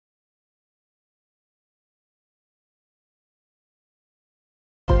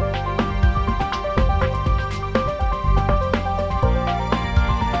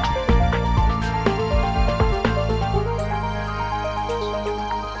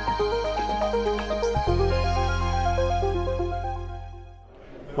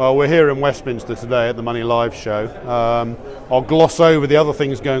Well, we're here in Westminster today at the MoneyLIVE show. I'll gloss over the other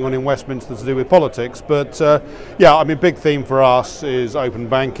things going on in Westminster to do with politics, but yeah, I mean, big theme for us is open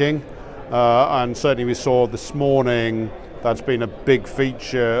banking, and certainly we saw this morning that's been a big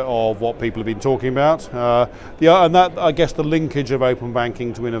feature of what people have been talking about. And that, I guess, the linkage of open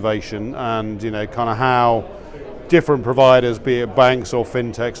banking to innovation, and kind of how different providers, be it banks or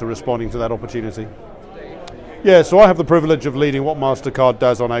fintechs, are responding to that opportunity. Yeah, so I have the privilege of leading what Mastercard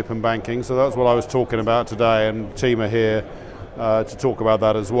does on open banking, so that's what I was talking about today, and the team are here to talk about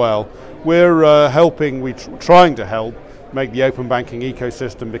that as well. We're trying to help make the open banking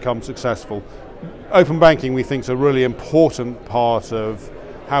ecosystem become successful. Open banking, we think, is a really important part of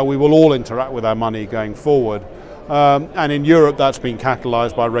how we will all interact with our money going forward. And in Europe, that's been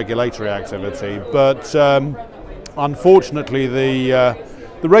catalyzed by regulatory activity, but unfortunately,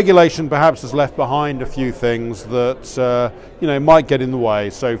 the regulation perhaps has left behind a few things that might get in the way.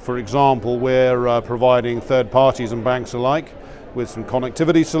 So, for example, we're providing third parties and banks alike with some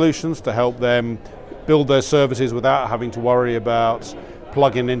connectivity solutions to help them build their services without having to worry about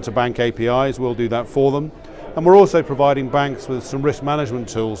plugging into bank APIs. We'll do that for them. And we're also providing banks with some risk management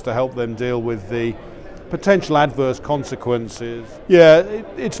tools to help them deal with the potential adverse consequences. Yeah,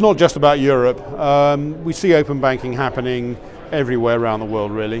 it's not just about Europe. We see open banking happening everywhere around the world,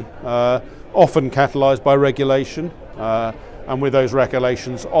 really, often catalyzed by regulation, and with those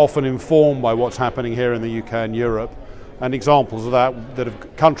regulations often informed by what's happening here in the UK and Europe. And examples of that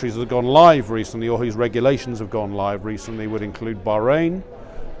have countries that have gone live recently or whose regulations have gone live recently would include Bahrain,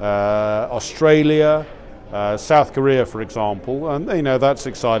 Australia, South Korea, for example, and that's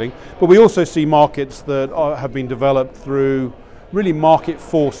exciting. But we also see markets that have been developed through really market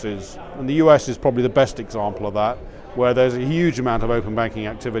forces, and the US is probably the best example of that, where there's a huge amount of open banking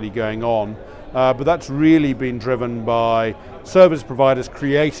activity going on, but that's really been driven by service providers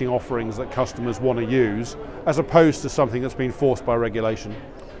creating offerings that customers want to use, as opposed to something that's been forced by regulation.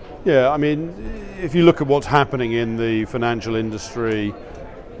 Yeah, I mean, if you look at what's happening in the financial industry,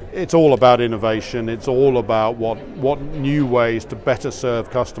 it's all about innovation. It's all about what new ways to better serve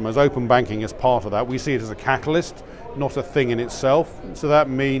customers. Open banking is part of that. We see it as a catalyst, not a thing in itself. So that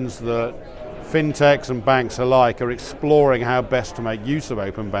means that fintechs and banks alike are exploring how best to make use of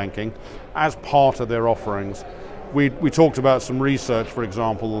open banking as part of their offerings. We talked about some research, for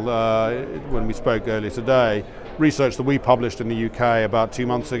example, when we spoke earlier today, research that we published in the UK about 2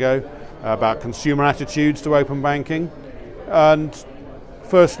 months ago about consumer attitudes to open banking. And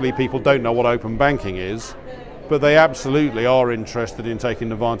firstly, people don't know what open banking is, but they absolutely are interested in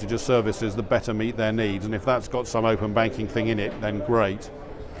taking advantage of services that better meet their needs. And if that's got some open banking thing in it, then great.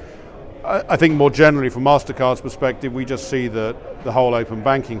 I think more generally, from Mastercard's perspective, we just see that the whole open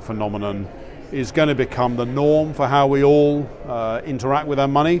banking phenomenon is going to become the norm for how we all interact with our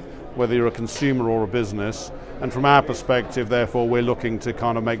money, whether you're a consumer or a business. And from our perspective, therefore, we're looking to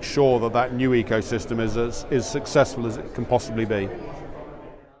kind of make sure that that new ecosystem is as successful as it can possibly be.